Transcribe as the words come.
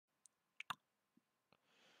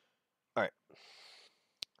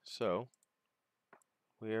So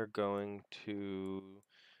we are going to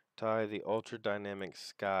tie the ultra dynamic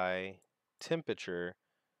sky temperature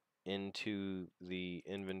into the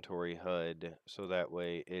inventory HUD so that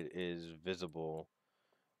way it is visible.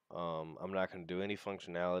 I'm not going to do any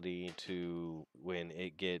functionality to when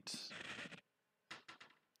it gets,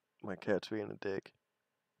 my cat's being a dick,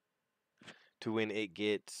 to when it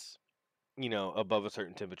gets, above a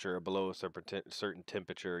certain temperature or below a certain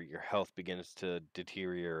temperature, your health begins to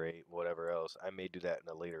deteriorate, whatever else. I may do that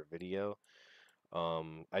in a later video.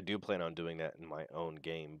 I do plan on doing that in my own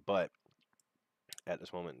game, but at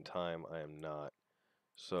this moment in time, I am not.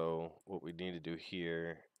 So what we need to do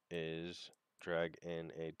here is drag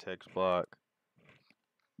in a text block.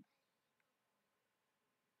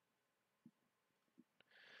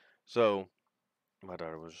 So my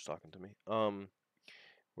daughter was just talking to me.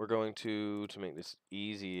 We're going to make this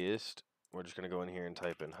easiest, we're just going to go in here and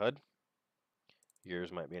type in HUD. Yours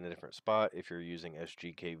might be in a different spot if you're using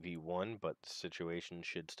SGK-V1, but the situation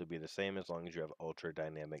should still be the same as long as you have Ultra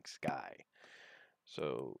Dynamic Sky.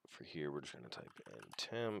 So for here, we're just going to type in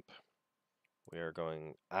temp.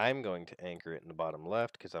 I'm going to anchor it in the bottom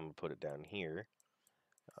left because I'm going to put it down here.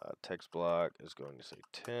 Text block is going to say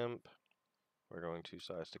temp. We're going to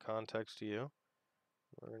size to context to you.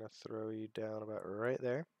 We're going to throw you down about right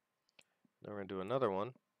there. Then we're going to do another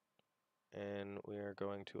one. And we are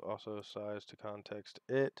going to also size to context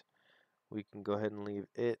it. We can go ahead and leave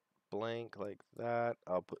it blank like that.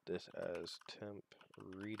 I'll put this as temp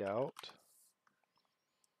readout.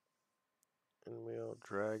 And we'll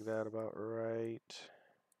drag that about right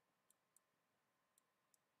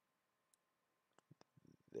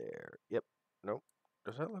there. Yep. Nope.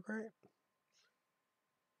 Does that look right?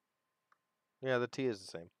 Yeah, the T is the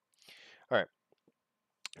same. All right.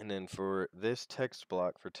 And then for this text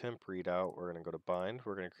block for temp readout, we're going to go to bind.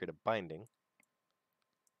 We're going to create a binding.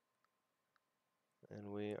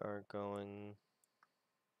 And we are going,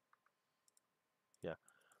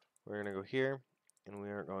 we're going to go here. And we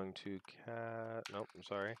are going to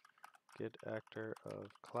get actor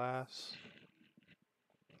of class.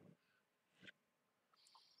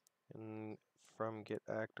 And from get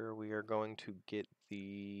actor, we are going to get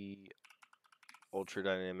the ultra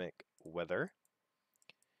dynamic weather.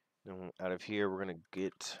 And out of here, we're going to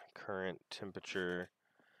get current temperature.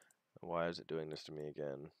 Why is it doing this to me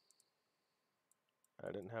again?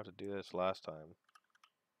 I didn't have to do this last time.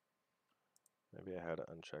 Maybe I had it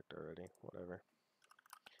unchecked already. Whatever.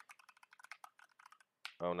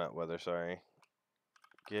 Oh, not weather, sorry.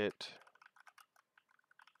 Get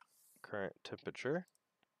current temperature.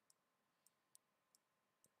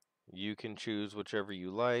 You can choose whichever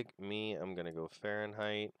you like. Me, I'm going to go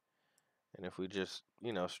Fahrenheit. And if we just,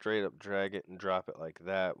 straight up drag it and drop it like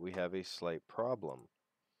that, we have a slight problem.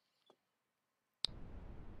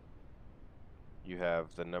 You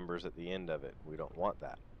have the numbers at the end of it. We don't want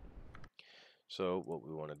that. So what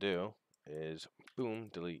we want to do is, boom,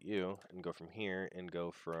 delete you, and go from here and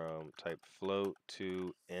go from type float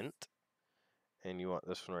to int. And you want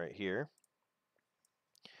this one right here.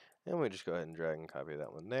 And we just go ahead and drag and copy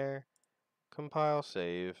that one there. Compile,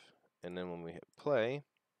 save, and then when we hit play,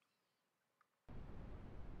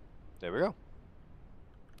 there we go.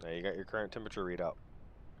 Now you got your current temperature readout.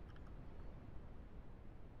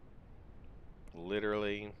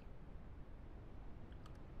 Literally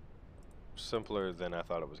simpler than I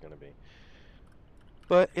thought it was going to be.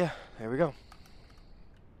 But yeah, there we go.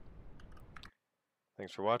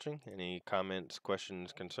 Thanks for watching. Any comments,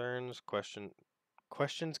 questions, concerns? Questions,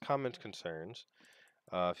 comments, concerns?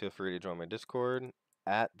 Feel free to join my Discord.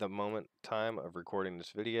 At the time of recording this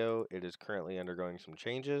video, it is currently undergoing some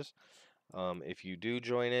changes. If you do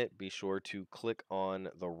join it, be sure to click on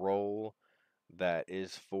the role that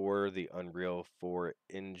is for the Unreal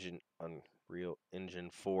Engine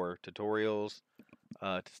 4 tutorials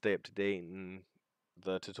to stay up to date, and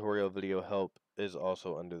the tutorial video help is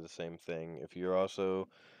also under the same thing. If you also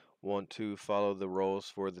want to follow the roles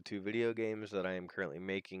for the 2 video games that I am currently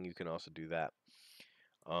making, you can also do that.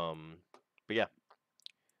 But yeah,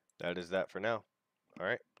 that is that for now. All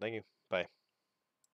right, thank you. Bye.